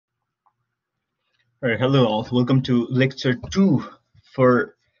All right, hello all. Welcome to lecture 2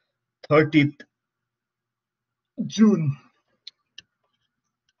 for 30th June.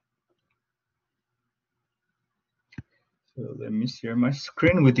 So let me share my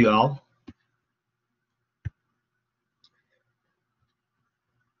screen with you all.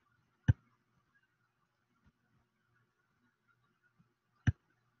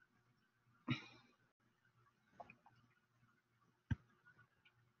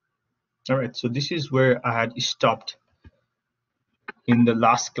 All right, so this is where I had stopped in the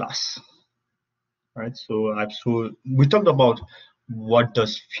last class. All right, so we talked about what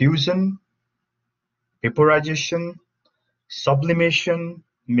does fusion, vaporization, sublimation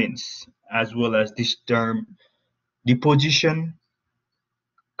means, as well as this term deposition,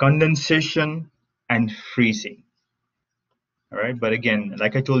 condensation, and freezing. All right, but again,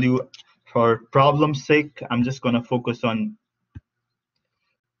 like I told you, for problem's sake, I'm just going to focus on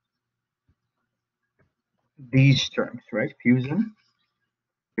these terms, right? Fusion,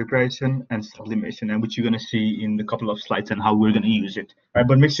 vaporization, and sublimation, and which you're going to see in a couple of slides and how we're going to use it. All right,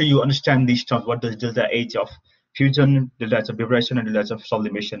 but make sure you understand these terms. What does the H of fusion, the letters of vaporization, and the letters of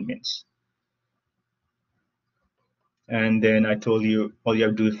sublimation means? And then I told you all you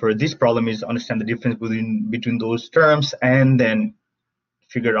have to do for this problem is understand the difference between those terms, and then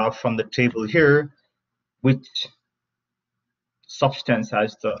figure out from the table here which substance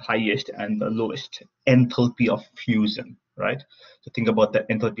has the highest and the lowest enthalpy of fusion, right? So think about the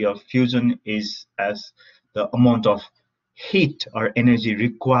enthalpy of fusion is as the amount of heat or energy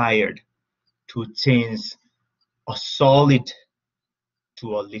required to change a solid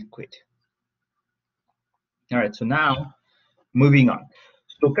to a liquid. All right, so now moving on.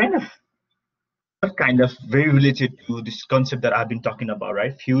 So kind of very related to this concept that I've been talking about,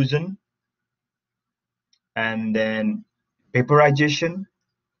 right? Fusion and then vaporization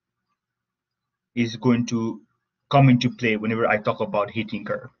is going to come into play whenever I talk about heating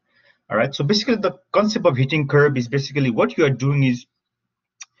curve. All right, so basically the concept of heating curve is basically what you are doing is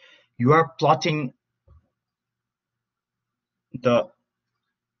you are plotting the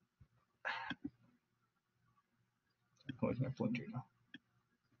where's my phone right now?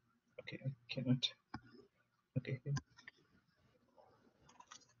 Okay, I cannot. Okay,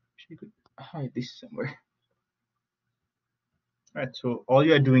 she could hide this somewhere. All right, so all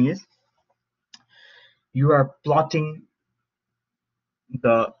you are doing is you are plotting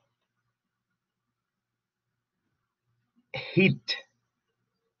the heat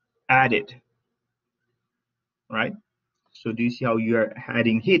added, right? So do you see how you are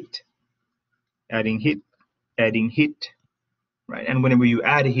adding heat, adding heat, adding heat, right? And whenever you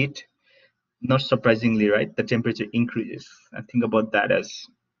add heat, not surprisingly, right, the temperature increases. And think about that as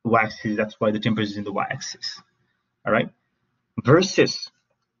y-axis. That's why the temperature is in the y-axis. All right. Versus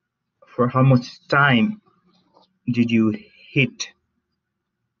for how much time did you heat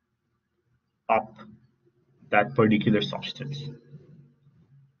up that particular substance?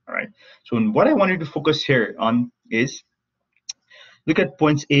 All right. So what I wanted to focus here on is look at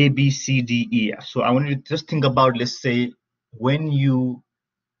points A, B, C, D, E, F. So I wanted to just think about, let's say, when you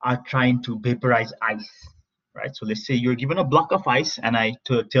are trying to vaporize ice, right? So let's say you're given a block of ice and I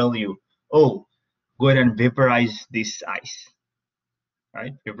tell you, oh, go ahead and vaporize this ice,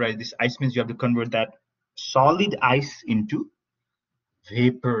 right? Vaporize this ice means you have to convert that solid ice into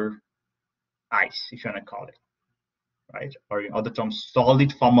vapor ice, if you want to call it, right? Or in other terms,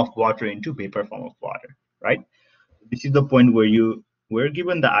 solid form of water into vapor form of water, right? This is the point where you were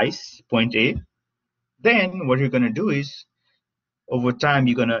given the ice, point A. Then what you're going to do is over time,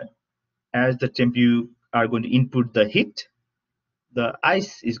 you're going to, as the temp you are going to input the heat, the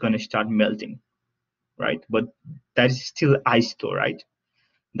ice is going to start melting, right? But that is still ice though, right?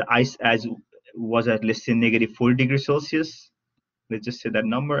 The ice as was at, let's say, negative 40 degrees Celsius. Let's just say that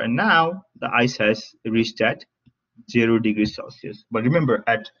number. And now the ice has reached at 0 degrees Celsius. But remember,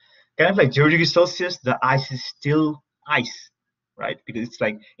 at kind of like 0 degrees Celsius, the ice is still ice, right? Because it's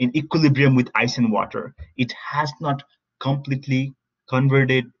like in equilibrium with ice and water. It has not completely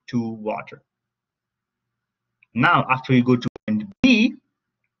converted to water. Now, after you go to point B,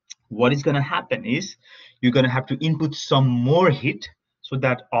 what is going to happen is you're going to have to input some more heat so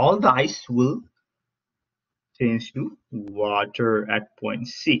that all the ice will change to water at point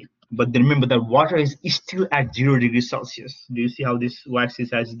C. But then remember that water is still at 0 degrees Celsius. Do you see how this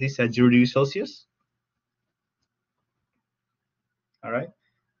y-axis has this at 0 degrees Celsius? All right.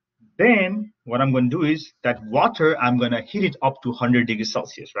 Then what I'm going to do is that water, I'm going to heat it up to 100 degrees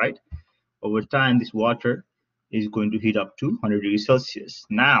Celsius, right? Over time, this water is going to heat up to 100 degrees Celsius.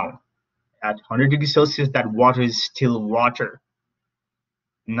 Now, at 100 degrees Celsius, that water is still water.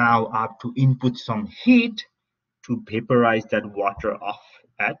 Now I have to input some heat to vaporize that water off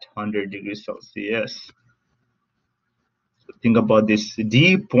at 100 degrees Celsius. So think about this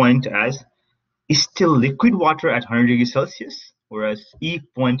D point as is still liquid water at 100 degrees Celsius, whereas E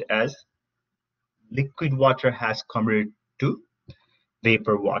point as liquid water has converted to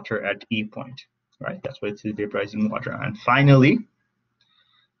vapor water at E point, right? That's why it's vaporizing water. And finally,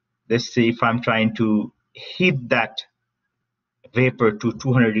 let's say if I'm trying to heat that vapor to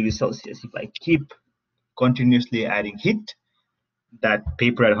 200 degrees Celsius, if I keep continuously adding heat, that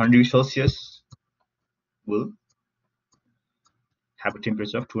vapor at 100 degrees Celsius will have a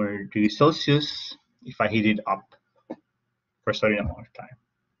temperature of 200 degrees Celsius if I heat it up for a certain amount of time.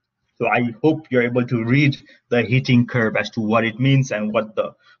 So I hope you're able to read the heating curve as to what it means and what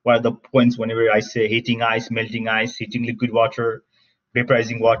are the points whenever I say heating ice, melting ice, heating liquid water,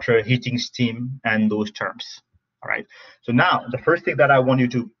 vaporizing water, heating steam, and those terms. All right. So now the first thing that I want you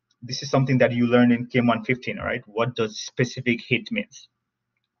to, this is something that you learned in Chem 115, all right? What does specific heat means?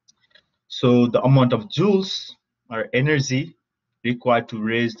 So the amount of joules or energy required to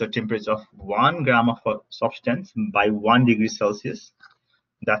raise the temperature of 1 gram of a substance by 1 degree Celsius,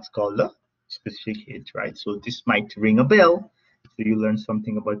 that's called the specific heat, right? So this might ring a bell. So you learn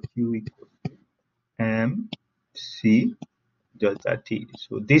something about Q equals mc delta T.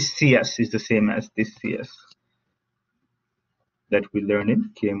 So this CS is the same as this CS that we learned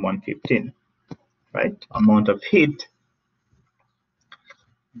in Chem 115, right? Amount of heat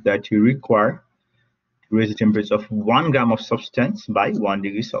that you require to raise the temperature of 1 gram of substance by 1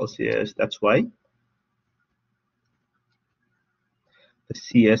 degree Celsius. That's why the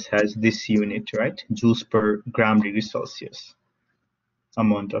CS has this unit, right? Joules per gram degree Celsius.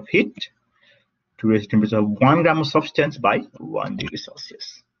 Amount of heat to raise the temperature of 1 gram of substance by 1 degree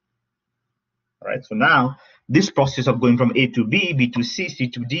Celsius. All right, so now this process of going from A to B, B to C, C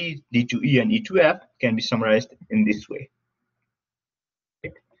to D, D to E, and E to F can be summarized in this way.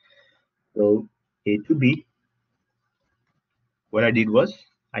 Right? So A to B, what I did was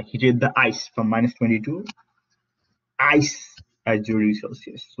I heated the ice from minus 22, ice at 0 degrees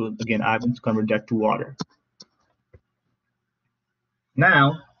Celsius. So again, I haven't converted that to water.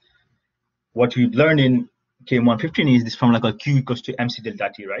 Now, what we've learned in Chem 115 is this formula called Q equals to mc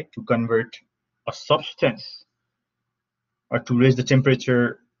delta T, right? To convert a substance or to raise the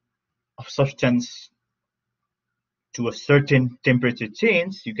temperature of substance to a certain temperature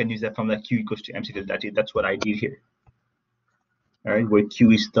change, you can use that formula Q equals to mc delta T. That's what I did here. All right, where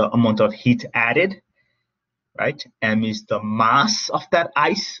Q is the amount of heat added, right? M is the mass of that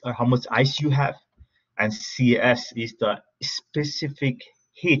ice or how much ice you have, and CS is the specific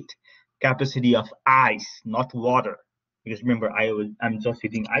heat capacity of ice, not water. Because remember, I'm just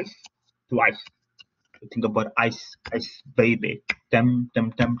heating ice to ice. So think about ice, baby, tem.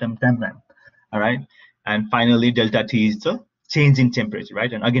 All right, and finally delta T is the change in temperature,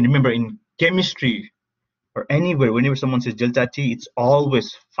 right? And again, remember in chemistry or anywhere, whenever someone says delta T, it's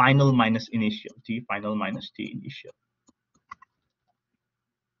always final minus initial, T final minus T initial.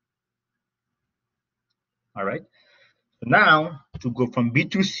 All right. So now to go from B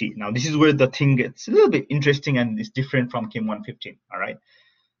to C. Now this is where the thing gets a little bit interesting and it's different from Chem 115. All right.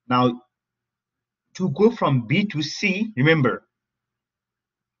 Now to go from B to C, remember,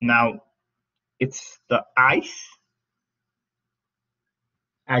 now it's the ice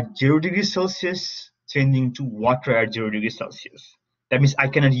at 0 degrees Celsius changing to water at 0 degrees Celsius. That means I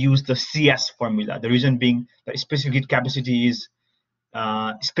cannot use the CS formula. The reason being the specific heat capacity is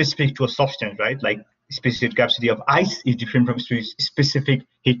specific to a substance, right? Like specific capacity of ice is different from specific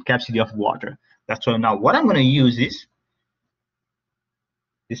heat capacity of water. That's why now what I'm going to use is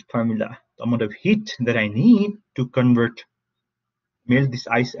this formula, the amount of heat that I need to melt this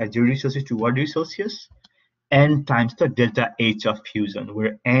ice at 0 degrees Celsius to 1 degree Celsius, N times the delta H of fusion,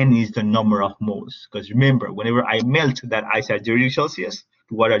 where N is the number of moles. Because remember, whenever I melt that ice at 0 degrees Celsius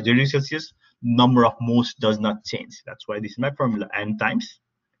to water at 0 degrees Celsius, number of moles does not change. That's why this is my formula, N times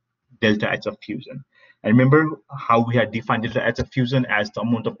delta H of fusion. And remember how we had defined delta H of fusion as the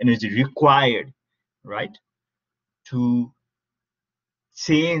amount of energy required, right, to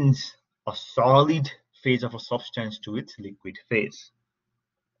change a solid phase of a substance to its liquid phase.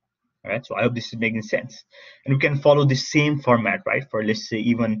 All right, so I hope this is making sense. And we can follow the same format, right, for let's say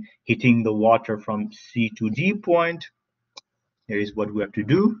even heating the water from C to D point. Here is what we have to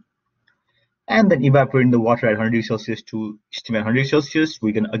do. And then evaporating the water at 100 degrees Celsius to steam at 100 degrees Celsius.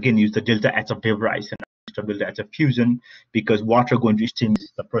 We can again use the delta H of vaporization and delta H of fusion because water going to steam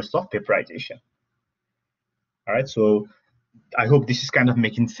is the process of vaporization. All right, so I hope this is kind of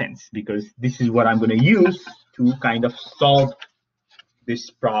making sense because this is what I'm going to use to kind of solve this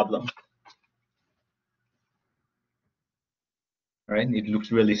problem. All right, it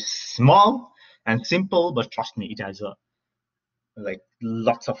looks really small and simple, but trust me, it has like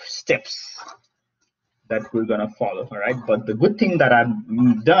lots of steps that we're gonna follow. All right, but the good thing that I've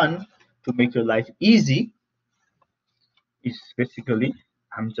done to make your life easy is basically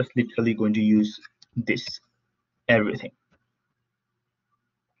I'm just literally going to use this everything,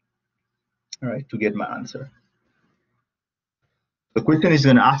 all right, to get my answer. The question is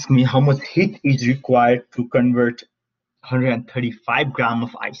going to ask me how much heat is required to convert 135 gram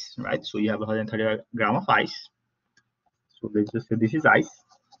of ice, right? So you have 130 gram of ice. So let's just say this is ice,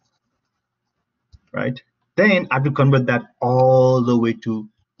 right? Then I have to convert that all the way to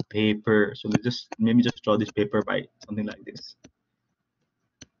paper. So let's just maybe just draw this paper by something like this.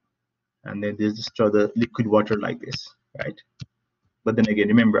 And then just draw the liquid water like this, right? But then again,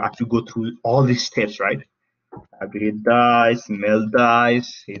 remember, I have to go through all these steps, right? I have to heat the ice, melt the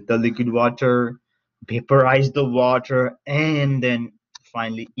ice, heat the liquid water, vaporize the water, and then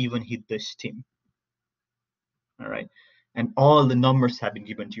finally even heat the steam. All right, and all the numbers have been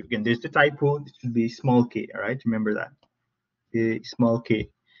given to you. Again, there's the typo. This will be small k. All right, remember that. A small k.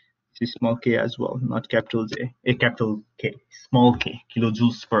 This is small k as well, not capital J. A capital K. Small k.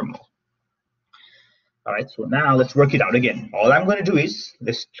 Kilojoules per mole. All right, so now let's work it out again. All I'm going to do is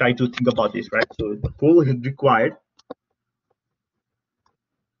let's try to think about this, right? So the total heat required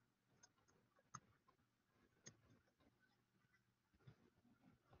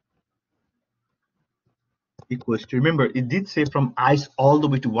equals to, remember, it did say from ice all the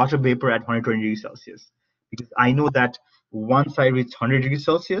way to water vapor at 120 degrees Celsius. Because I know that once I reach 100 degrees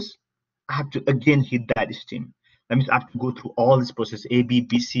Celsius, I have to again heat that steam. That means I have to go through all this process, A, B,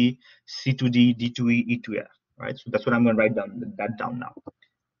 B, C, C to D, D to E, E to F, right? So that's what I'm going to write down now.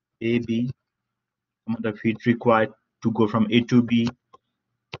 A, B, amount of heat required to go from A to B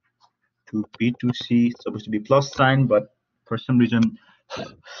to B to C. It's supposed to be plus sign, but for some reason,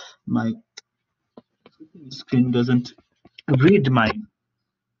 my screen doesn't read my,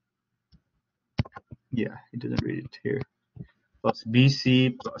 yeah, it doesn't read it here. Plus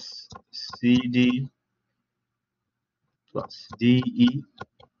BC plus CD plus DE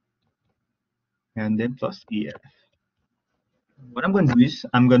and then plus EF. What I'm going to do is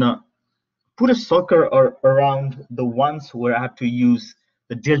I'm going to put a circle around the ones where I have to use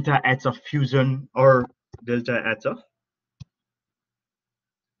the delta H of fusion or delta H of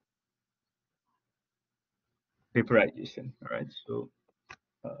vaporization. All right, so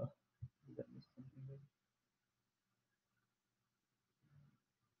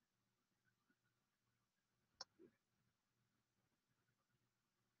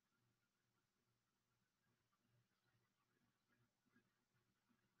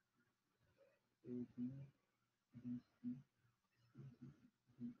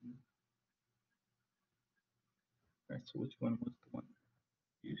right, so which one was the one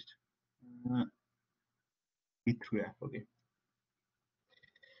used? E through F, okay.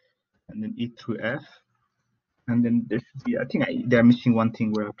 And then E through F. And then there should be, I think they're missing one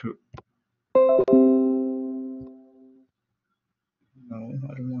thing where I have to. No,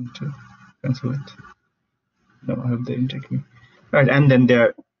 I don't want to cancel it. No, I have the intake me. Right, and then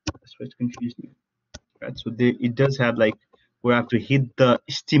there, that's why it's confused me. Right, so it does have like we have to heat the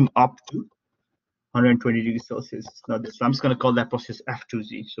steam up to 120 degrees Celsius. Now this, so I'm just going to call that process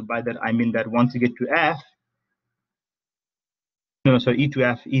F2Z. So by that I mean that once you get to F, no, sorry, E to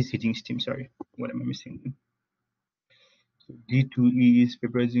F is heating steam. Sorry, what am I missing? So D2E is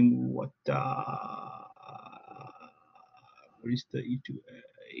vaporizing water. Where is the E to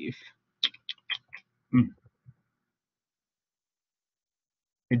F?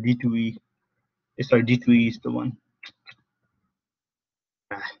 D2E. Sorry, D2E is the one.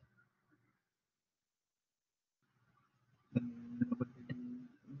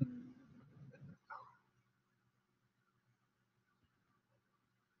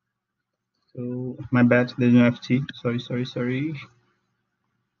 So my bad, there's no FT. Sorry. So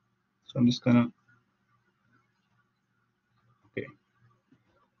I'm just gonna okay.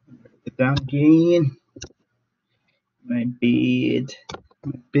 Put down again. My bad.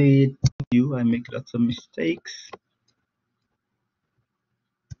 You, I make lots of mistakes.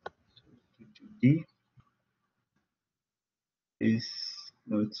 D is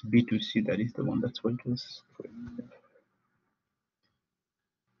no, it's B2C. That is the one. That's what it was.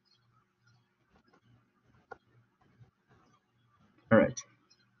 All right.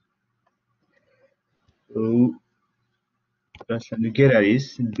 So what I'm trying to get at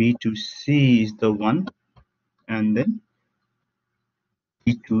is B2C is the one, and then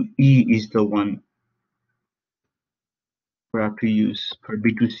B2E is the one. where I have to use, for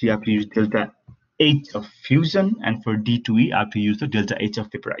B2C, I have to use delta H of fusion, and for D2E, I have to use the delta H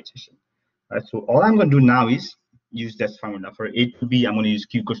of vaporization. All right, so all I'm going to do now is use that formula. For A to B, I'm going to use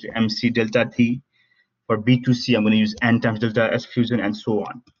Q equals to MC delta T. For B2C, I'm going to use N times delta S fusion, and so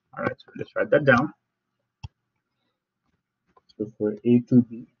on. All right, so let's write that down. So for A to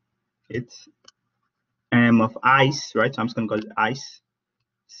B, it's M of ice, right? So I'm just going to call it ice,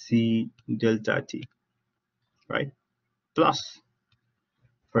 C delta T, right? Plus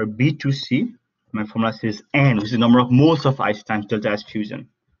for B2C, my formula says N, which is the number of moles of ice times delta S fusion.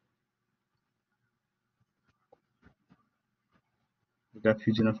 Delta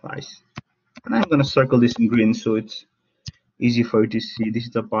fusion of ice. And I'm going to circle this in green so it's easy for you to see. This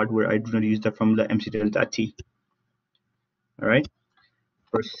is the part where I do not use the formula MC delta T. All right.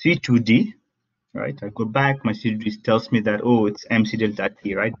 For C2D, right, I go back, my C2D tells me that, oh, it's MC delta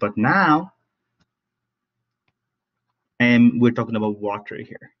T, right? But now, we're talking about water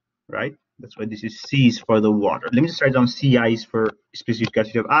here, right? That's why this is C is for the water. Let me just write down CI is for specific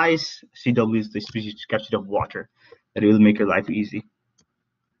capacity of ice, CW is the specific capacity of water. That will make your life easy.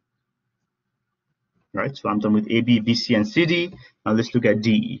 Right, so I'm done with A, B, B, C, and CD. Now let's look at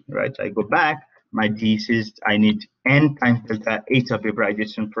DE, right? I go back, my D says I need N times delta H of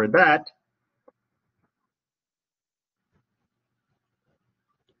vaporization for that.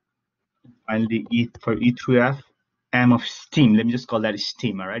 Finally, E for E through F, M of steam. Let me just call that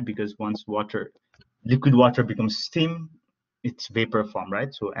steam, all right? Because once water, liquid water becomes steam, it's vapor form,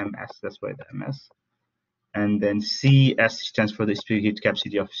 right? So MS, that's why the MS. And then CS stands for the specific heat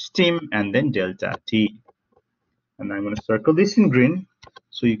capacity of steam, and then delta T. And I'm going to circle this in green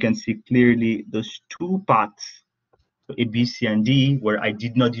so you can see clearly those two paths, so A, B, C, and D, where I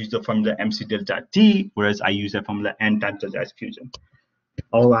did not use the formula MC delta T, whereas I use the formula N times delta S fusion.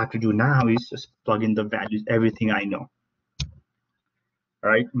 All I have to do now is just plug in the values, everything I know. All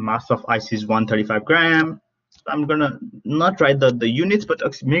right, mass of ice is 135 grams. So I'm gonna not write the units, but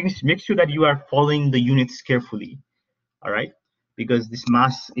make sure that you are following the units carefully. All right, because this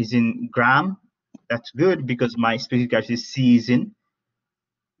mass is in gram. That's good because my specific capacity C is in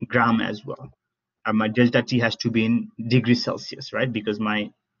gram as well. And my delta T has to be in degrees Celsius, right? Because my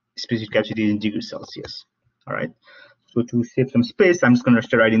specific capacity is in degrees Celsius. All right. So to save some space, I'm just going to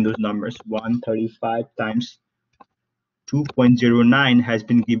start writing those numbers. 135 times 2.09 has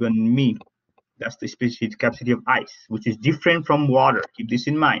been given me. That's the specific capacity of ice, which is different from water. Keep this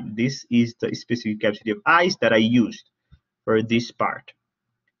in mind. This is the specific capacity of ice that I used for this part.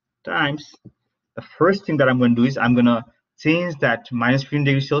 Times the first thing that I'm going to do is I'm going to change that minus 15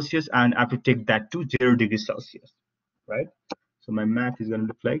 degrees Celsius and I have to take that to 0 degrees Celsius, right? So my math is going to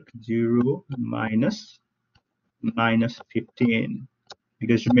look like 0 minus 15,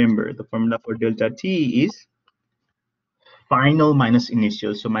 because remember the formula for delta T is final minus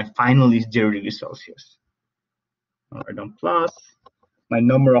initial. So my final is 0 degrees Celsius. All right, on plus my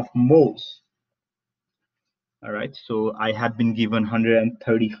number of moles. All right, so I have been given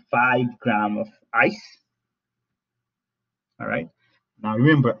 135 grams of ice. All right, now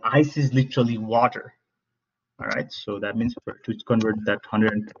remember, ice is literally water. All right, so that means to convert that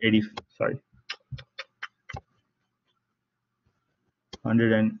 135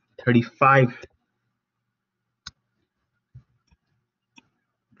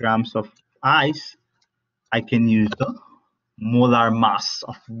 grams of ice, I can use the molar mass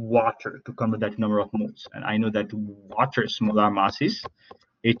of water to convert that number of moles. And I know that water's molar mass is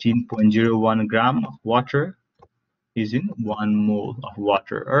 18.01 gram of water is in 1 mole of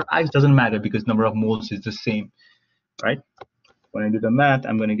water, or ice doesn't matter because number of moles is the same, right? When I do the math,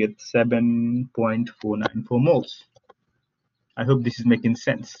 I'm going to get 7.494 moles. I hope this is making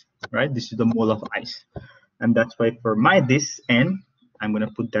sense, right? This is the mole of ice. And that's why for my this N, I'm going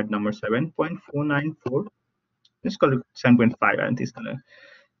to put that number 7.494. Let's call it 7.5. I think it's going to.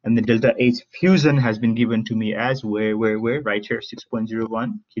 And the delta H fusion has been given to me as where right here,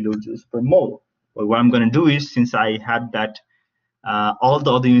 6.01 kilojoules per mole. Well, what I'm going to do is, since I had that all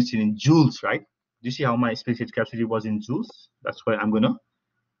the other units in joules, right? Do you see how my specific capacity was in joules? That's why I'm going to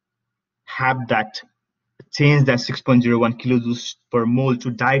have that, change that 6.01 kilojoules per mole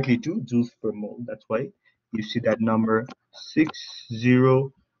to directly to joules per mole. That's why you see that number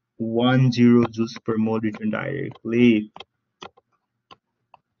 6010 joules per mole written directly.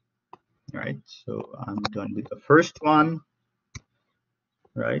 Right, so I'm done with the first one.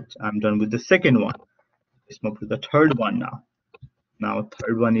 Right, I'm done with the second one. Let's move to the third one now. Now,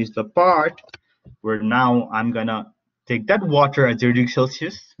 third one is the part where now I'm gonna take that water at 0 degrees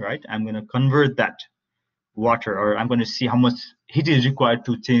Celsius, right? I'm gonna convert that water, or I'm gonna see how much heat is required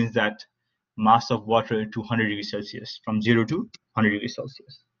to change that mass of water to 100 degrees Celsius, from 0 to 100 degrees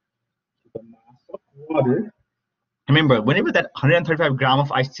Celsius. The mass of water, remember, whenever that 135 gram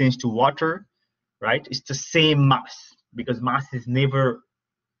of ice changes to water, right, it's the same mass, because mass is never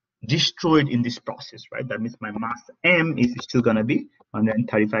destroyed in this process, right? That means my mass M is still gonna be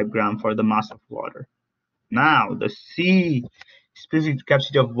 135 gram for the mass of water. Now the C specific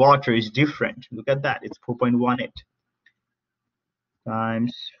capacity of water is different. Look at that, it's 4.18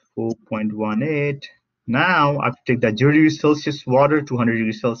 times 4.18. Now I have to take that 0 degrees Celsius water to 100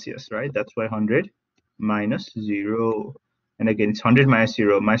 degrees Celsius, right? That's why 100 minus 0. And again, it's 100 minus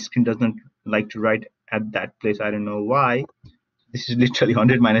 0. My screen doesn't like to write at that place. I don't know why. This is literally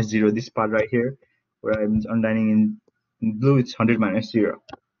 100 minus 0. This part right here, where I'm underlining in blue, it's 100 minus 0.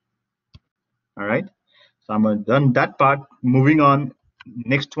 All right. So I'm done that part. Moving on.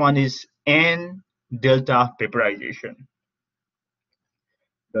 Next one is N delta vaporization.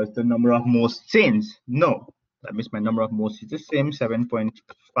 Does the number of moles change? No. That means my number of moles is the same,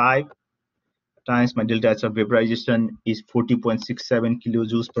 7.5 times my delta H of vaporization is 40.67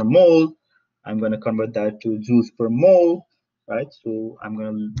 kilojoules per mole. I'm going to convert that to joules per mole, right? So I'm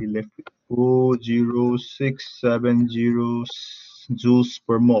going to be left with 40670 joules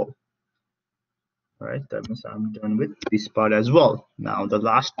per mole. All right, that means I'm done with this part as well. Now the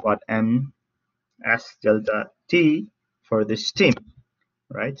last part, M S delta T for the steam,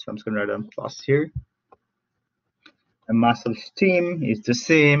 right? So I'm just going to write down plus here. The mass of steam is the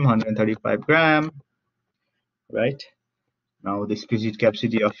same, 135 gram, right? Now the specific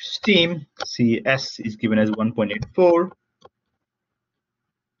capacity of steam, CS, is given as 1.84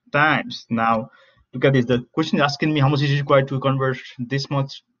 times. Now look at this. The question is asking me how much is required to convert this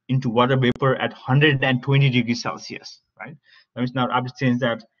much into water vapor at 120 degrees Celsius, right? That means now I have to change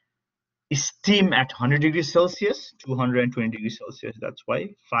that steam at 100 degrees Celsius to 120 degrees Celsius. That's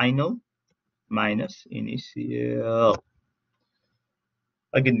why final minus initial.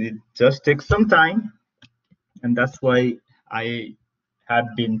 Again, it just takes some time, and that's why I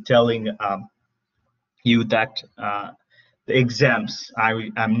have been telling you that the exams,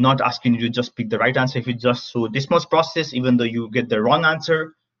 I'm not asking you to just pick the right answer. If you just so this much process, even though you get the wrong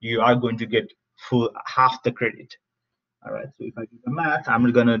answer, you are going to get full half the credit. All right, so if I do the math,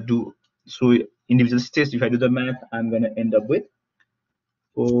 I'm gonna do so individual steps. If I do the math, I'm gonna end up with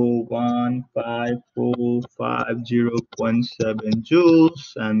 41540.7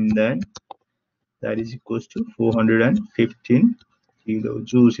 joules, and then that is equals to 415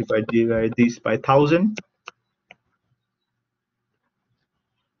 kilojoules. If I divide this by 1000,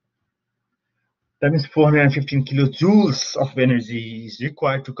 that means 415 kilojoules of energy is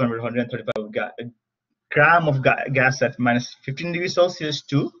required to convert 135 gram of gas at minus 15 degrees Celsius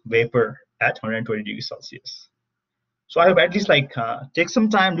to vapor at 120 degrees Celsius. So I hope at least like take some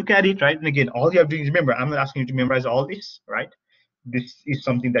time, look at it, right? And again, all you have to do is remember, I'm not asking you to memorize all this, right? This is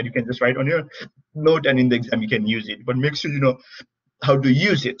something that you can just write on your note, and in the exam you can use it. But make sure you know how to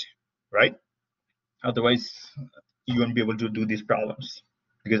use it, right? Otherwise, you won't be able to do these problems,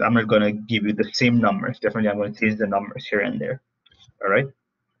 because I'm not going to give you the same numbers. Definitely, I'm going to change the numbers here and there. All right.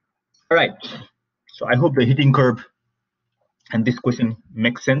 All right. So I hope the heating curve and this question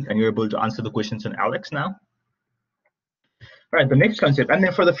makes sense, and you're able to answer the questions on Alex now. All right, the next concept, and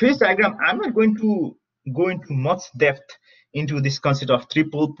then for the phase diagram, I'm not going to go into much depth into this concept of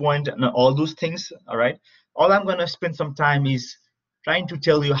triple point and all those things. All right, all I'm going to spend some time is trying to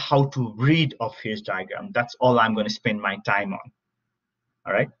tell you how to read a phase diagram. That's all I'm going to spend my time on.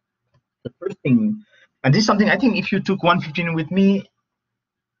 All right, the first thing, and this is something I think if you took 115 with me,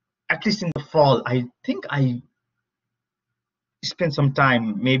 at least in the fall, I think I spent some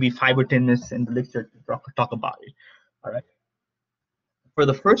time, maybe 5 or 10 minutes in the lecture to talk about it. All right. For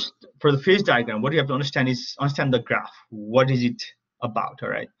the phase diagram, what you have to understand is understand the graph. What is it about? All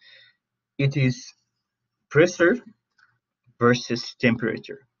right. It is pressure versus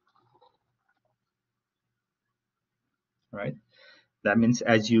temperature. All right. That means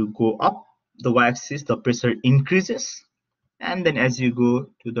as you go up the y-axis, the pressure increases, and then as you go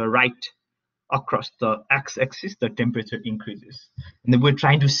to the right across the x-axis, the temperature increases. And then we're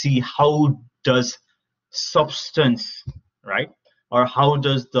trying to see how does substance, right, or how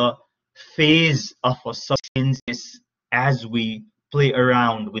does the phase of a substance as we play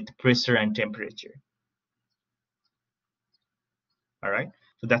around with pressure and temperature. All right,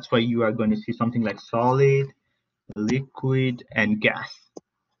 so that's why you are going to see something like solid, liquid, and gas,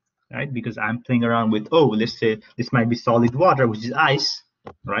 right? Because I'm playing around with, oh, let's say this might be solid water, which is ice,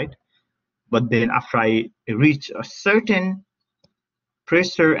 right? But then after I reach a certain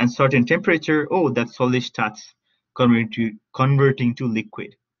pressure and certain temperature, oh, that solid starts converting to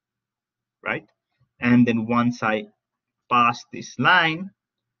liquid. right? And then once I pass this line,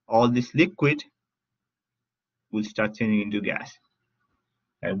 all this liquid will start turning into gas.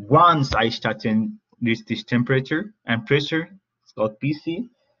 And once I start to reach this temperature and pressure, it's called PC,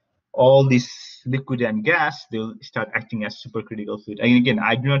 all this liquid and gas, they'll start acting as supercritical fluid. And again,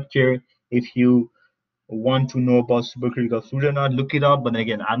 I do not care if you want to know about supercritical fluid or not, look it up. But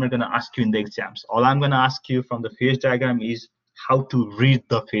again, I'm not going to ask you in the exams. All I'm going to ask you from the phase diagram is how to read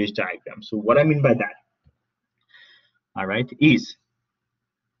the phase diagram. So what I mean by that, all right, is,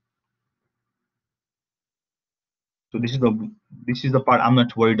 so this is the part I'm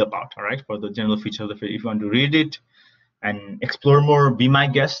not worried about, all right, for the general feature of the phase. If you want to read it and explore more, be my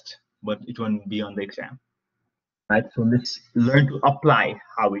guest, but it won't be on the exam, right? So let's learn to apply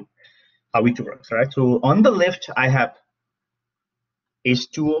how it works, right? So on the left, I have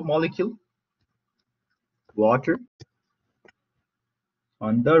H2O molecule, water.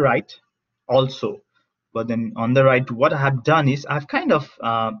 On the right also, but then on the right, what I have done is I've kind of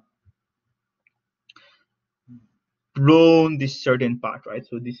blown this certain part, right?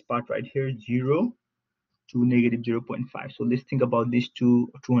 So this part right here, 0 to negative 0.5. So let's think about this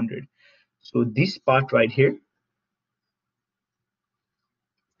to 200. So this part right here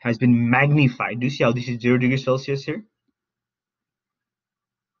has been magnified. Do you see how this is 0 degrees Celsius here,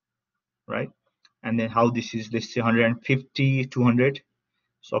 right? And then how this is, let's say 150, 200,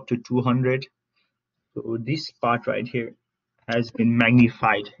 so up to 200. So this part right here has been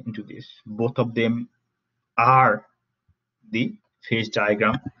magnified into this. Both of them are the phase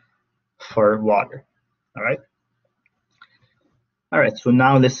diagram for water. All right. All right. So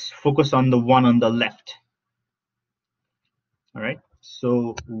now let's focus on the one on the left. All right.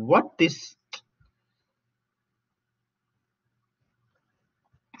 So what this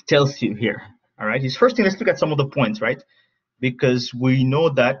tells you here, all right, is first thing, let's look at some of the points, right? Because we know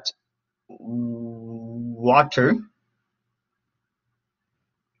that water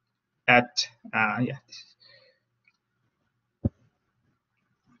at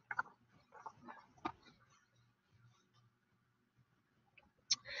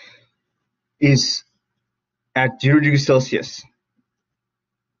is at 0 degrees Celsius,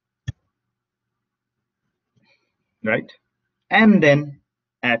 right? And then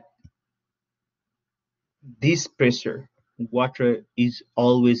at this pressure, water is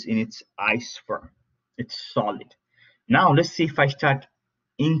always in its ice form. It's solid. Now let's see if I start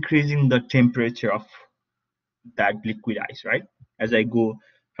increasing the temperature of that liquid ice, right? As I go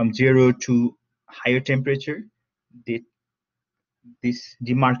from 0 to higher temperature, this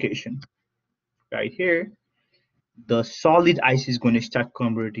demarcation right here, the solid ice is going to start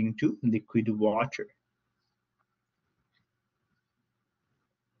converting to liquid water.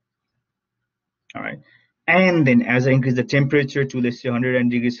 All right. And then as I increase the temperature to, let's say 100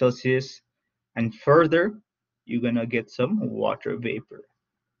 degrees Celsius and further, you're going to get some water vapor.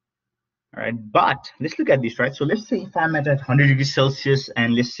 All right. But let's look at this, right? So let's say if I'm at 100 degrees Celsius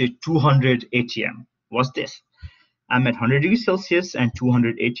and let's say 200 atm. What's this? I'm at 100 degrees Celsius and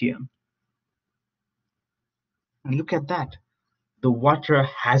 200 atm. And look at that. The water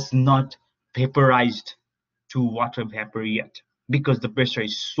has not vaporized to water vapor yet because the pressure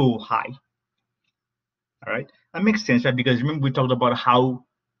is so high. All right. That makes sense, right? Because remember we talked about how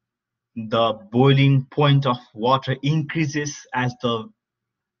the boiling point of water increases as the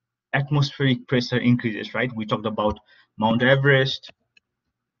atmospheric pressure increases, right? We talked about Mount Everest,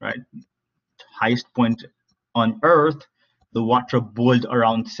 right? Highest point on Earth, the water boiled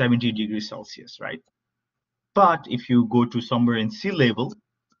around 70 degrees Celsius, right? But if you go to somewhere in sea level,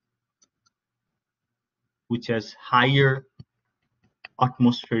 which has higher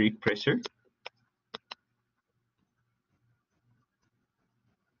atmospheric pressure,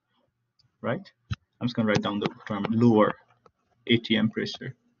 right? I'm just going to write down the term lower ATM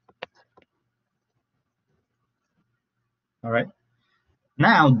pressure. All right.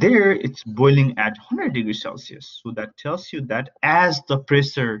 Now there it's boiling at 100 degrees Celsius. So that tells you that as the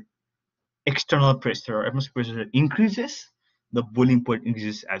pressure, external pressure or atmospheric pressure increases, the boiling point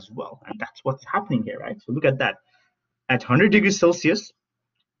increases as well. And that's what's happening here, right? So look at that. At 100 degrees Celsius,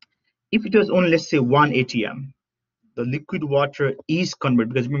 if it was only, let's say 1 atm, the liquid water is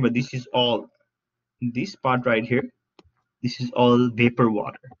converted, because remember this is all, this part right here, this is all vapor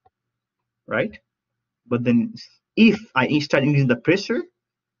water, right? But then if I start increasing the pressure,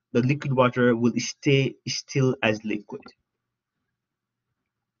 the liquid water will stay still as liquid.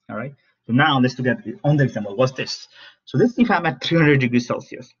 All right. So now let's look at on the example. What's this? So let's see if I'm at 300 degrees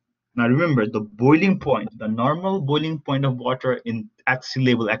Celsius. Now remember the boiling point, the normal boiling point of water at sea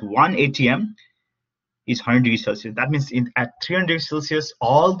level at 1 atm is 100 degrees Celsius. That means at 300 degrees Celsius,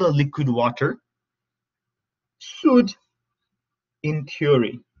 all the liquid water should, in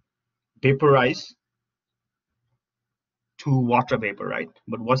theory, vaporize to water vapor, right?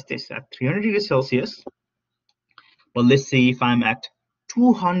 But what's this? At 300 degrees Celsius, well, let's say if I'm at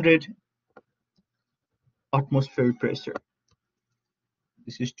 200 atmospheric pressure.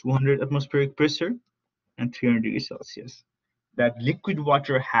 This is 200 atmospheric pressure and 300 degrees Celsius. That liquid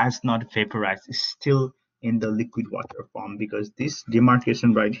water has not vaporized. It's still in the liquid water form, because this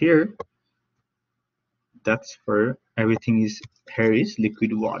demarcation right here, that's where everything is, here is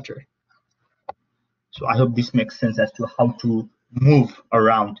liquid water. So I hope this makes sense as to how to move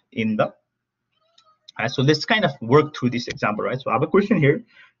around in the. So let's kind of work through this example, right? So I have a question here,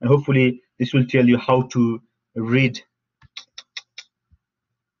 and hopefully this will tell you how to read.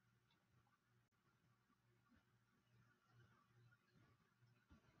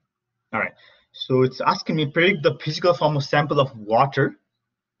 All right, so it's asking me predict the physical form of sample of water,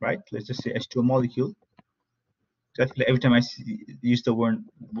 right? Let's just say H2O molecule. Exactly. Every time I use the word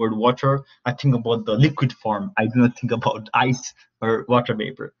water, I think about the liquid form. I do not think about ice or water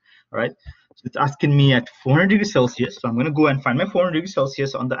vapor. All right. So it's asking me at 400 degrees Celsius. So I'm going to go and find my 400 degrees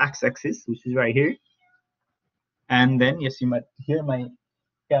Celsius on the x-axis, which is right here. And then, yes, you might hear my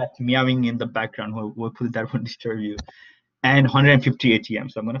cat meowing in the background. Hopefully that won't disturb you. And 150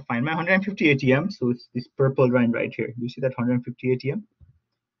 ATM. So I'm going to find my 150 ATM. So it's this purple line right here. Do you see that 150 ATM?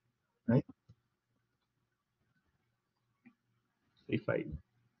 Right. If I,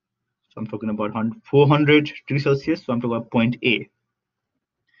 so I'm talking about 400 degrees Celsius, so I'm talking about point A.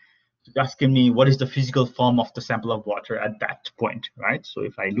 So it's asking me what is the physical form of the sample of water at that point, right? So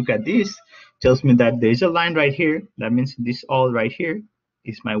if I look at this, it tells me that there's a line right here. That means this all right here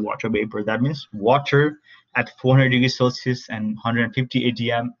is my water vapor. That means water at 400 degrees Celsius and 150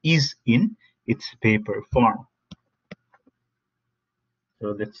 ATM is in its vapor form.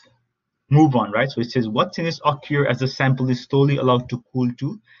 So let's move on, right? So it says what changes occur as the sample is slowly allowed to cool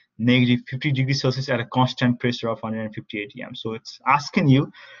to -50 degrees Celsius at a constant pressure of 150 atm. So it's asking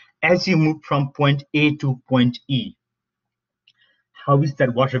you, as you move from point A to point E, how is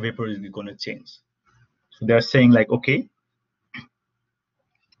that water vapor is going to change? So they're saying like, okay,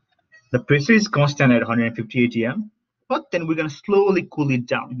 the pressure is constant at 150 atm, but then we're going to slowly cool it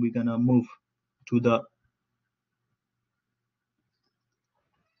down. We're going to move to the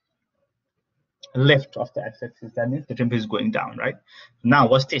left of the x-axis. That means the temperature is going down, right? Now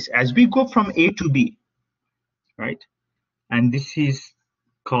what's this? As we go from A to B, right? And this is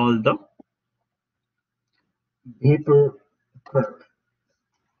called the vapor curve.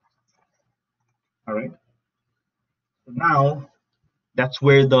 All right. So now that's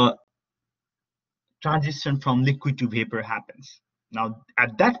where the transition from liquid to vapor happens. Now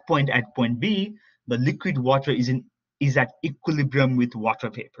at that point, at point B, the liquid water is at equilibrium with water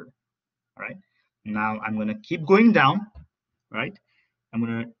vapor. All right. Now I'm gonna keep going down. Right.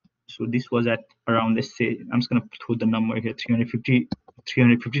 So this was at around, let's say, I'm just gonna put the number here, 350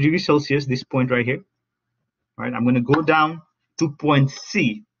 degrees Celsius. This point right here. All right. I'm gonna go down to point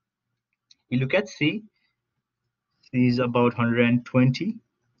C. You look at C. C is about 120.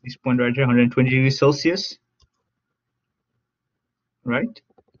 This point right here, 120 degrees Celsius, right?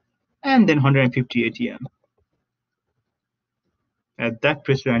 And then 150 atm. At that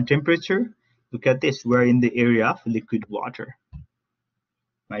pressure and temperature, look at this, we're in the area of liquid water.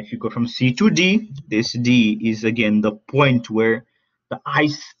 Now, if you go from C to D, this D is again the point where the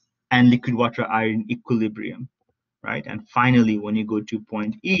ice and liquid water are in equilibrium, right? And finally, when you go to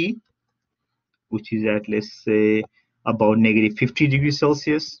point E, which is at, let's say, about -50 degrees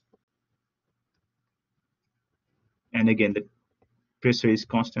Celsius, and again, the pressure is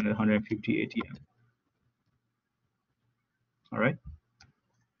constant at 150 atm. All right.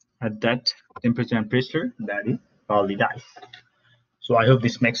 At that temperature and pressure, that is solid ice. So I hope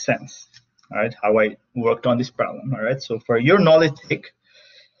this makes sense. All right, how I worked on this problem. All right, so for your knowledge sake,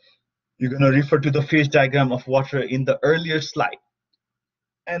 you're going to refer to the phase diagram of water in the earlier slide.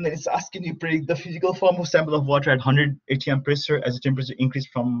 And then it's asking you to predict the physical form of sample of water at 100 atm pressure as the temperature increased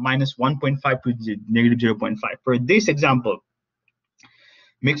from -1.5 to -0.5. For this example,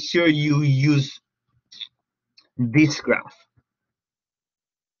 make sure you use this graph,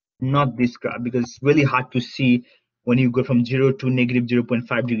 not this graph, because it's really hard to see when you go from 0 to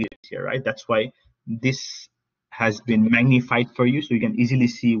 -0.5 degrees here, right? That's why this has been magnified for you, so you can easily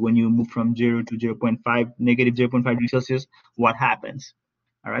see when you move from 0 to -0.5 degrees Celsius, what happens.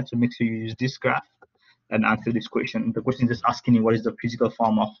 All right, so make sure you use this graph and answer this question. The question is just asking you what is the physical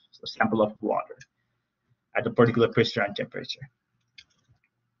form of a sample of water at a particular pressure and temperature.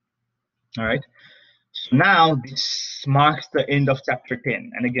 All right, Now this marks the end of chapter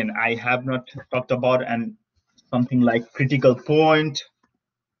 10. And again, I have not talked about and something like critical point,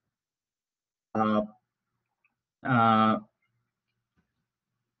 uh, uh,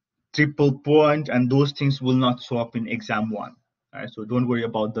 triple point, and those things will not show up in exam 1. All right, so don't worry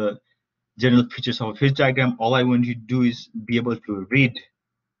about the general features of a phase diagram. All I want you to do is be able to read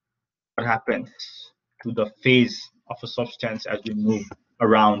what happens to the phase of a substance as we move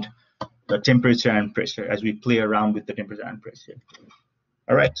around the temperature and pressure, as we play around with the temperature and pressure.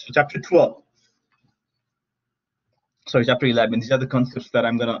 All right, so chapter 12. Sorry, chapter 11. These are the concepts that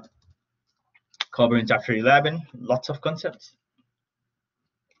I'm gonna cover in chapter 11. Lots of concepts,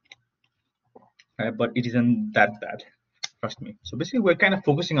 but it isn't that bad, trust me. So basically, we're kind of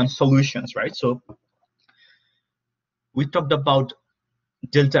focusing on solutions, right? So we talked about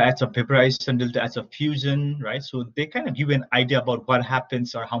delta H of vaporization, delta H of fusion, right? So they kind of give you an idea about what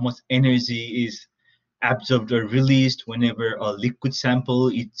happens or how much energy is absorbed or released whenever a liquid sample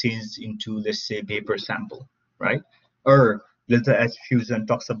is changed into, let's say, vapor sample, right? Or delta H fusion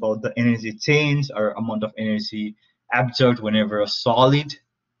talks about the energy change or amount of energy absorbed whenever a solid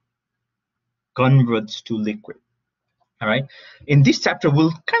converts to liquid. All right. In this chapter,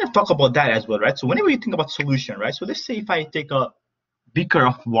 we'll kind of talk about that as well, right? So whenever you think about solution, right? So let's say if I take a beaker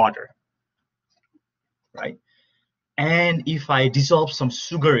of water, right? And if I dissolve some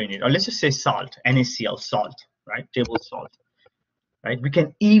sugar in it, or let's just say salt, NaCl, salt, right? Table salt, right? We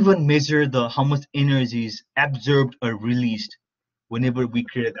can even measure the how much energy is absorbed or released whenever we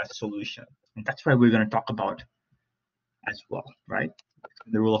create that solution. And that's why we're going to talk about as well, right?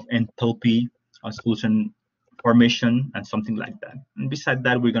 The role of enthalpy on solution formation and something like that. And beside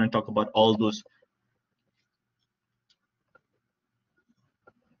that, we're going to talk about all those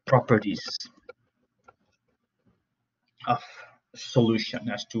properties of solution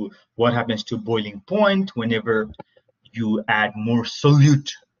as to what happens to boiling point whenever you add more solute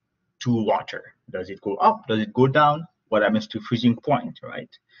to water. Does it go up? Does it go down? What happens to freezing point, right?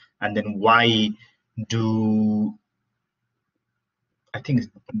 And then why do, I think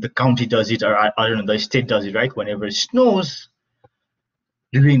the county does it, or I don't know, the state does it, right? Whenever it snows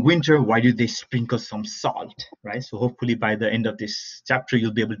during winter, why do they sprinkle some salt, right? So hopefully by the end of this chapter,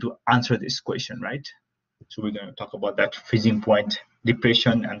 you'll be able to answer this question, right? So we're going to talk about that freezing point,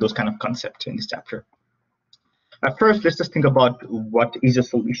 depression, and those kind of concepts in this chapter. At first, let's just think about what is a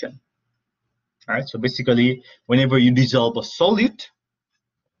solution. All right, so basically, whenever you dissolve a solute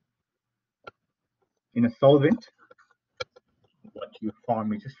in a solvent, what you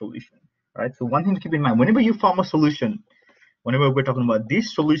form is a solution. All right, so one thing to keep in mind, whenever you form a solution, whenever we're talking about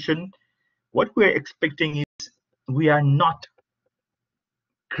this solution, what we're expecting is we are not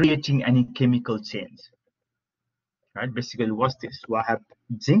creating any chemical change. Right, basically, what's this? So I have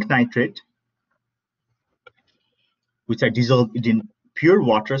zinc nitrate, which I dissolve it in pure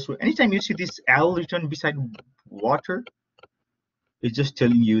water. So anytime you see this L written beside water, it's just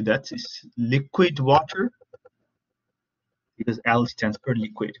telling you that it's liquid water because L stands for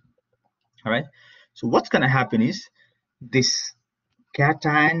liquid. All right. So what's going to happen is this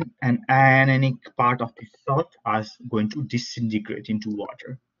cation and anionic part of the salt are going to disintegrate into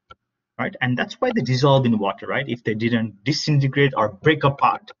water. Right. And that's why they dissolve in water, right? If they didn't disintegrate or break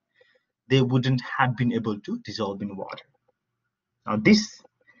apart, they wouldn't have been able to dissolve in water. Now this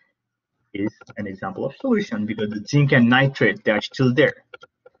is an example of solution because the zinc and nitrate, they are still there.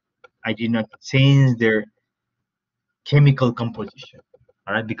 I did not change their chemical composition,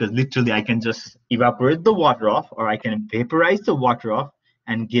 all right? Because literally I can just evaporate the water off, or I can vaporize the water off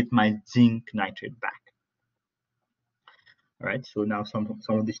and get my zinc nitrate back. All right, so now some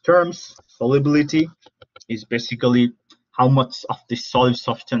of these terms. Solubility is basically how much of the solid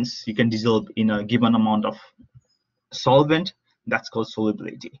substance you can dissolve in a given amount of solvent. That's called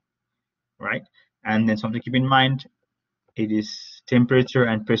solubility, right? And then something to keep in mind, it is temperature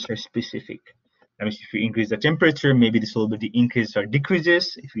and pressure specific. That means if you increase the temperature, maybe the solubility increases or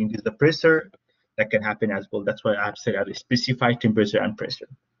decreases. If you increase the pressure, that can happen as well. That's why I've said I specify temperature and pressure.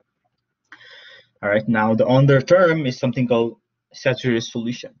 All right, now the other term is something called saturated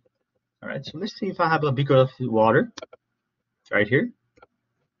solution. All right, so let's see if I have a beaker of water right here,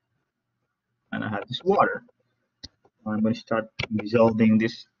 and I have this water. I'm going to start dissolving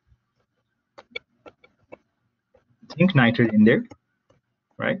this zinc nitrate in there,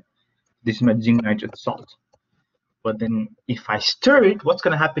 right? This is my zinc nitrate salt. But then if I stir it, what's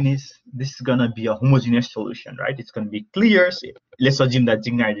going to happen is this is going to be a homogeneous solution, right? It's going to be clear. So let's assume that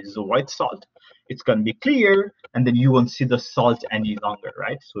zinc nitrate is a white salt. It's going to be clear, and then you won't see the salt any longer,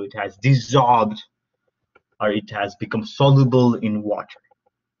 right? So it has dissolved, or it has become soluble in water.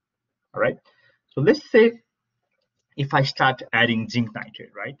 All right. So let's say if I start adding zinc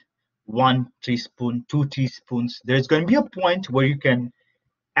nitrate, right? 1 teaspoon, 2 teaspoons, there's going to be a point where you can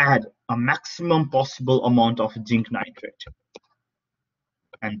add a maximum possible amount of zinc nitrate.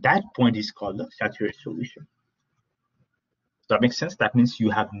 And that point is called the saturated solution. Does that make sense? That means you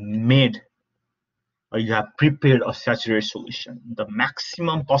have made or you have prepared a saturated solution, the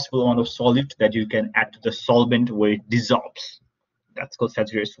maximum possible amount of solute that you can add to the solvent where it dissolves. That's called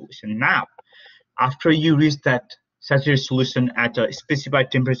saturated solution. Now, after you reach that saturated solution at a specified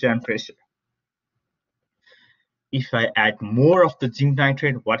temperature and pressure, if I add more of the zinc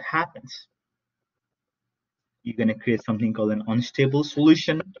nitrate, what happens? You're going to create something called an unstable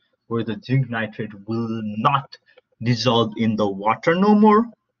solution where the zinc nitrate will not dissolve in the water no more,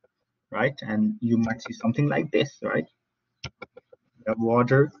 right? And you might see something like this, right? You have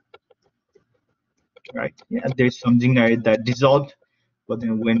water, right? Yeah, there's some zinc nitrate that dissolved, but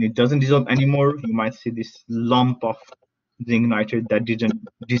then when it doesn't dissolve anymore, you might see this lump of zinc nitrate that didn't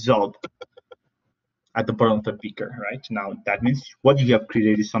dissolve at the bottom of the beaker, right? Now that means what you have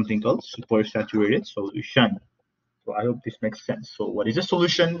created is something called supersaturated solution. So I hope this makes sense. So what is a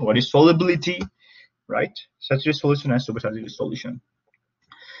solution? What is solubility, right? Saturated solution and supersaturated solution.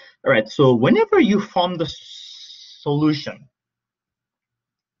 All right, so whenever you form the solution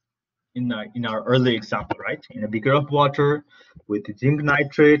in our early example, right? In a beaker of water with zinc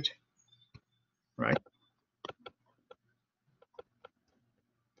nitrate, right?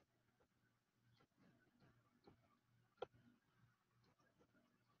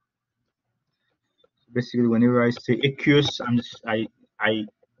 Basically, whenever I say aqueous,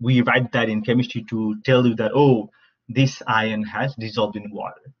 we write that in chemistry to tell you that, oh, this ion has dissolved in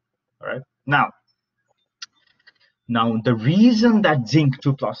water. All right. Now the reason that zinc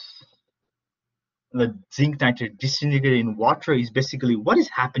 2 plus, the zinc nitrate disintegrated in water is basically what is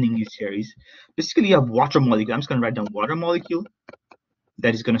happening is here is basically you have water molecule. I'm just going to write down water molecule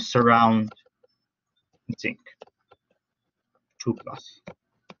that is going to surround zinc 2 plus.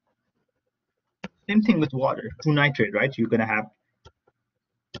 Same thing with water, 2 nitrate, right? You're going to have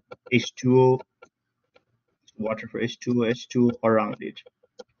H2O, water for H2O, H2O around it.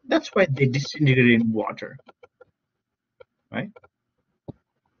 That's why they disintegrate in water, right?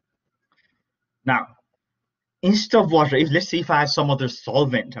 Now, instead of water, let's say if I have some other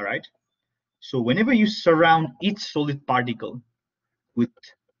solvent, all right? So whenever you surround each solid particle with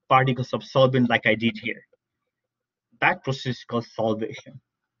particles of solvent like I did here, that process is called solvation.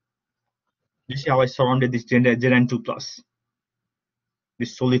 You see how I surrounded this Zn2 plus,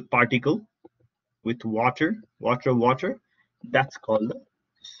 this solid particle with water, that's called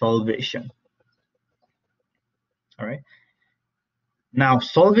solvation. All right. Now,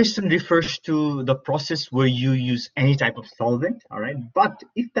 solvation refers to the process where you use any type of solvent, all right? But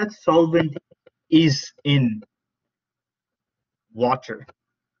if that solvent is in water,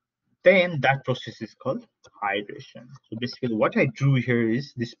 then that process is called hydration. So basically what I drew here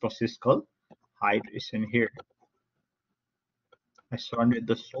is this process called hydration here. I surrounded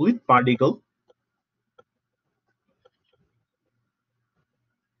the solid particle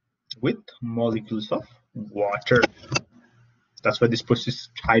with molecules of water. That's why this process is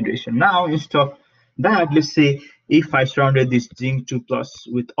hydration. Now, instead of that, let's say if I surrounded this zinc 2 plus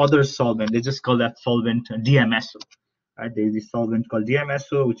with other solvent, they just call that solvent DMSO. Right? There is a solvent called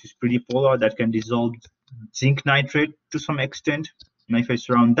DMSO, which is pretty polar, that can dissolve zinc nitrate to some extent. Now, if I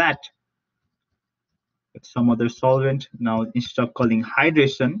surround that with some other solvent, now instead of calling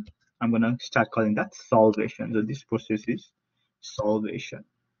hydration, I'm going to start calling that solvation. So this process is solvation.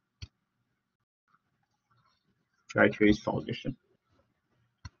 Right here is solvation.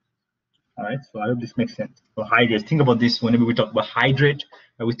 All right, so I hope this makes sense. So hydrate, think about this whenever we talk about hydrate,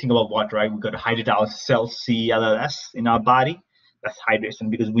 we think about water, right? We've got to hydrate our cells, CELLS, in our body. That's hydration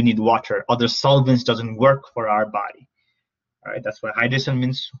because we need water. Other solvents doesn't work for our body. All right, that's why hydration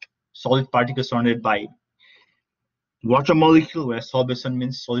means solid particles surrounded by water molecule, whereas solvation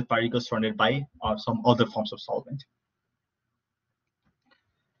means solid particles surrounded by some other forms of solvent.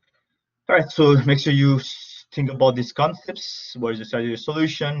 All right, so make sure you think about these concepts. What is the saturated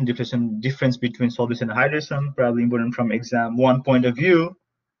solution? Difference between solvation and hydration, probably important from exam 1 point of view.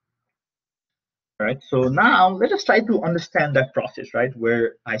 All right, so now let us try to understand that process, right?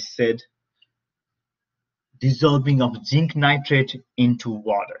 Where I said dissolving of zinc nitrate into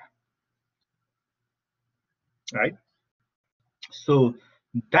water, right? So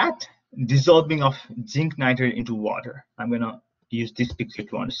that dissolving of zinc nitrate into water, I'm gonna use this picture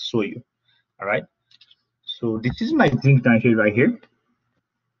to show you, all right? So this is my zinc nitrate right here,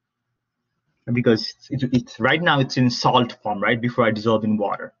 because it's right now it's in salt form, right? Before I dissolve in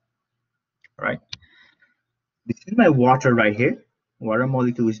water, All right. This is my water right here. Water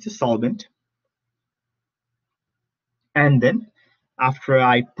molecule is the solvent. And then after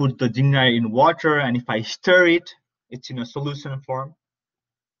I put the zinc nitrate in water, and if I stir it, it's in a solution form.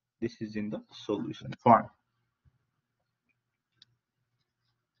 This is in the solution form.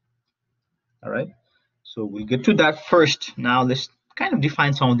 All right. So we'll get to that first. Now let's kind of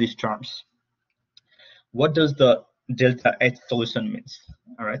define some of these terms. What does the delta H solution means?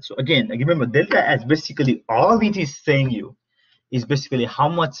 All right. So again, remember delta H, basically all it is saying you is basically how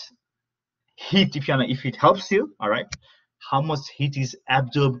much heat, if it helps you, all right, how much heat is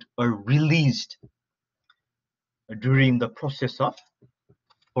absorbed or released during the process of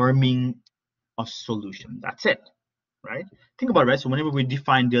forming a solution. That's it, right? Think about it, right? So whenever we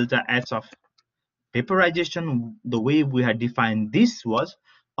define delta H of vaporization, the way we had defined this was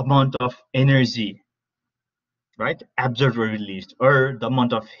amount of energy, right, absorbed or released, or the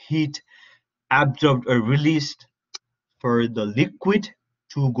amount of heat absorbed or released for the liquid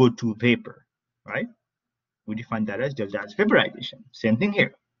to go to vapor, right? We define that as delta H vaporization. Same thing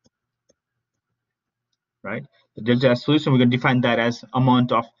here, right? The delta H solution, we're going to define that as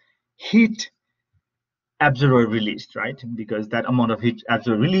amount of heat absorbed or released, right? Because that amount of heat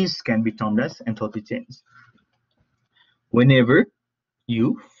absorbed or released can be termed as enthalpy change. Whenever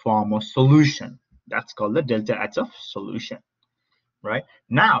you form a solution, that's called the delta H of solution, right?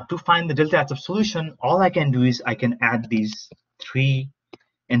 Now, to find the delta H of solution, all I can do is I can add these three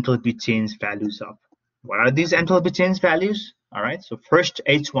enthalpy change values up. What are these enthalpy change values? All right, so first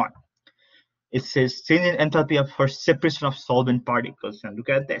H1, it says change in enthalpy of for separation of solvent particles. And look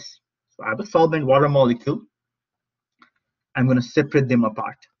at this. So I have a solvent water molecule. I'm going to separate them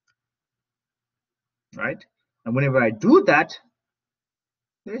apart, right? And whenever I do that,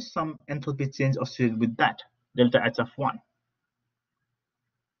 there's some enthalpy change associated with that, delta H of 1.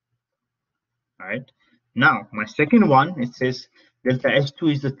 All right. Now, my second one, it says delta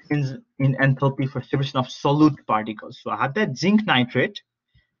H2 is the change in enthalpy for separation of solute particles. So I have that zinc nitrate,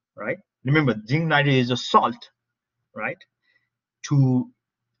 right? Remember, zinc nitrate is a salt, right? To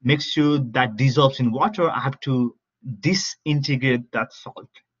make sure that dissolves in water, I have to disintegrate that salt,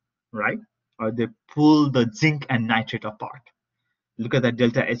 right? Or they pull the zinc and nitrate apart. Look at that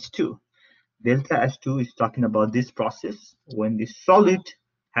delta H2. Delta H2 is talking about this process when the solid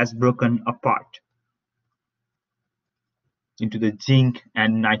has broken apart into the zinc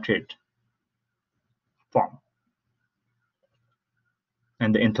and nitrate form.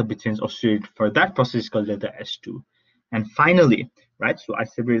 And the enthalpy change associated for that process is called delta H2. And finally, right, so I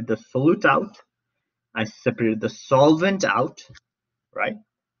separated the solute out, I separated the solvent out, right?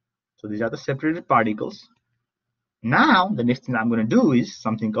 So these are the separated particles. Now, the next thing I'm going to do is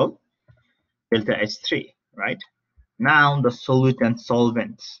something called delta H3, right? Now, the solute and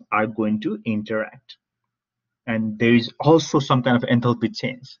solvents are going to interact. And there is also some kind of enthalpy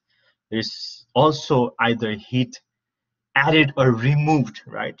change. There's also either heat added or removed,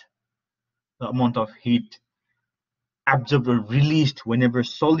 right? The amount of heat absorbed or released whenever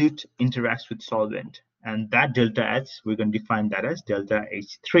solute interacts with solvent. And that delta H, we're going to define that as delta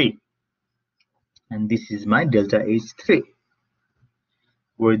H3. And this is my delta H3,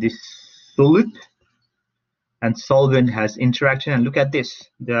 where this solute and solvent has interaction. And look at this,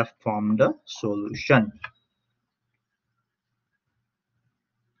 they have formed a solution.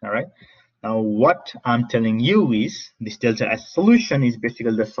 All right. Now, what I'm telling you is this delta H solution is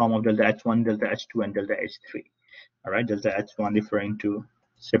basically the sum of delta H1, delta H2, and delta H3. All right, delta H1 referring to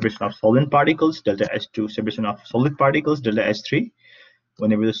separation of solvent particles, delta H2 separation of solid particles, delta H3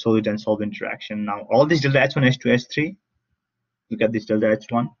 whenever the solid and solvent interaction. Now, all these delta H1, H2, H3, look at this delta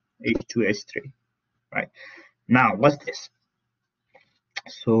H1, H2, H3, right? Now, what's this?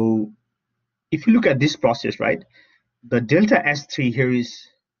 So, if you look at this process, right, the delta H3 here is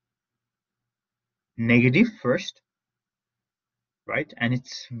negative first, right? And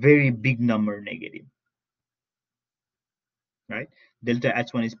it's very big number negative, right? Delta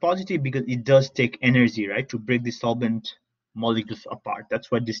H1 is positive because it does take energy, right, to break the solvent molecules apart.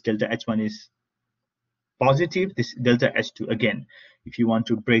 That's why this delta H1 is positive. This delta H2, again, if you want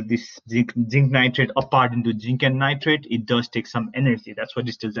to break this zinc nitrate apart into zinc and nitrate, it does take some energy. That's why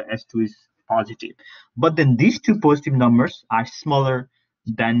this delta H2 is positive. But then these two positive numbers are smaller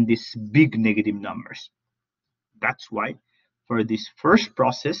than these big negative numbers. That's why for this first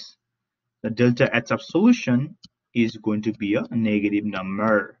process, the delta H of solution is going to be a negative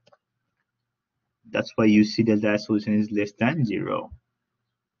number. That's why you see delta H solution is less than 0.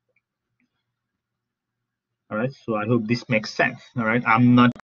 All right, so I hope this makes sense. All right, I'm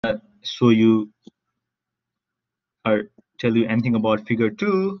not going to show you or tell you anything about figure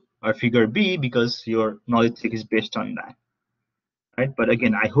 2 or figure B because your knowledge check is based on that, right? But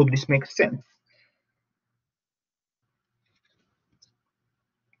again, I hope this makes sense.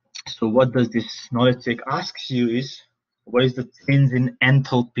 So what does this knowledge check asks you is, what is the change in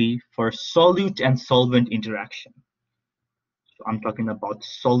enthalpy for solute and solvent interaction? So I'm talking about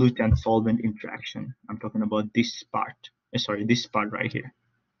solute and solvent interaction. I'm talking about this part. Sorry, this part right here.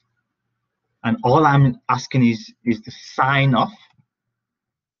 And all I'm asking is the sign of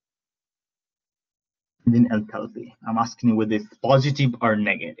in enthalpy. I'm asking you whether it's positive or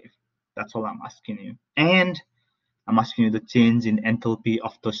negative. That's all I'm asking you. And I'm asking you the change in enthalpy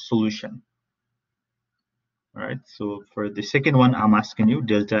of the solution. All right. So for the second one, I'm asking you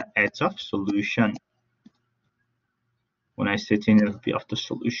delta H of solution. When I say change in enthalpy of the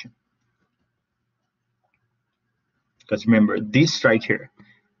solution, because remember this right here,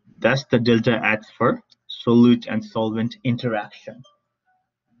 that's the delta H for solute and solvent interaction,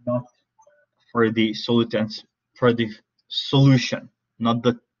 not for the solutants, for the solution, not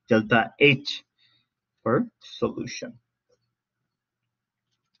the delta H for solution.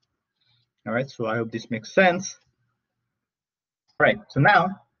 All right, so I hope this makes sense. All right, so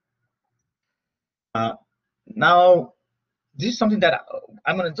now this is something that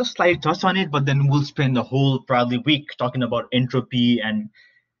I'm going to just slightly touch on it, but then we'll spend the whole probably week talking about entropy and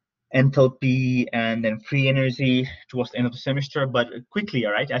enthalpy and then free energy towards the end of the semester. But quickly,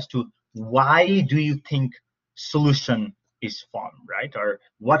 all right, as to why do you think solution is formed, right? Or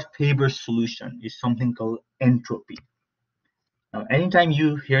what favors solution is something called entropy. Now, anytime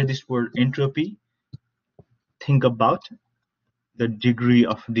you hear this word entropy, think about the degree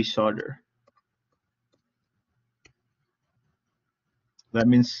of disorder. That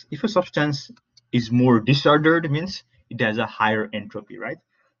means if a substance is more disordered, it means it has a higher entropy, right?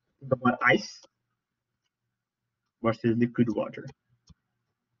 Think about ice versus liquid water.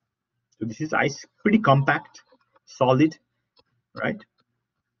 So this is ice, pretty compact, solid, right?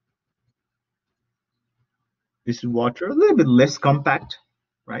 This is water, a little bit less compact,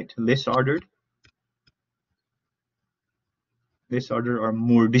 right? Less ordered or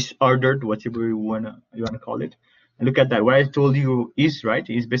more disordered, whatever you wanna call it. And look at that. What I told you is right.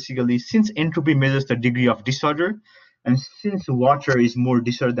 Is basically since entropy measures the degree of disorder, and since water is more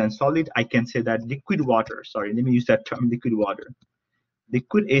disordered than solid, I can say that liquid water. Sorry, let me use that term, liquid water.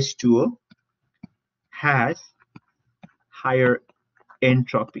 Liquid H2O has higher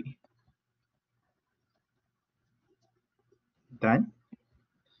entropy than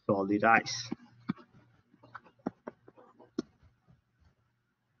solid ice.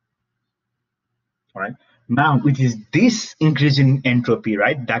 All right. Now, which is this increase in entropy,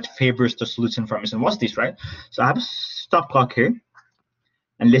 right? That favors the solution formation. What's this, right? So I have a stop clock here,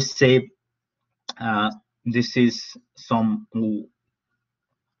 and let's say this is some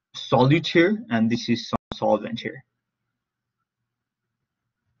solute here, and this is some solvent here.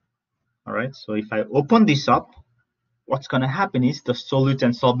 All right. So if I open this up, what's going to happen is the solute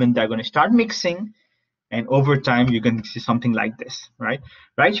and solvent are going to start mixing, and over time you can see something like this, right?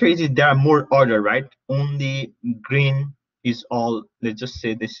 Right here is there are more order, right? Only green is all, let's just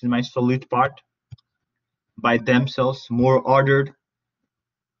say this is my solute part by themselves, more ordered.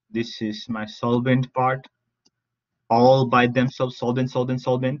 This is my solvent part, all by themselves,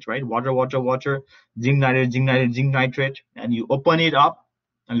 solvent, right? Water, zinc nitrate, and you open it up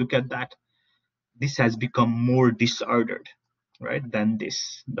and look at that. This has become more disordered, right, than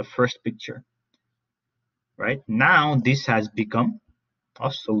this, the first picture. Right now, this has become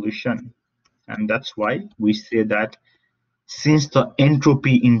a solution, and that's why we say that since the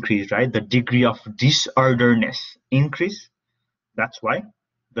entropy increase, right, the degree of disorderness increase, that's why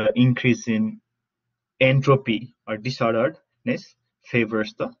the increase in entropy or disorderedness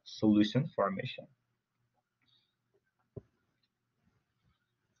favors the solution formation.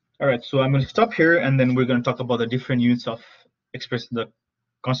 All right, so I'm going to stop here, and then we're going to talk about the different units of expressing the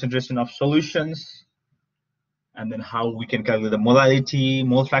concentration of solutions, and then how we can calculate the molality,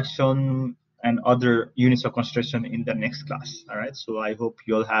 mole fraction, and other units of concentration in the next class. All right, so I hope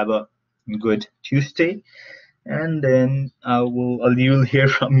you'll have a good Tuesday, and then you'll hear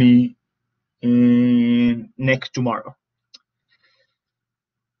from me next tomorrow.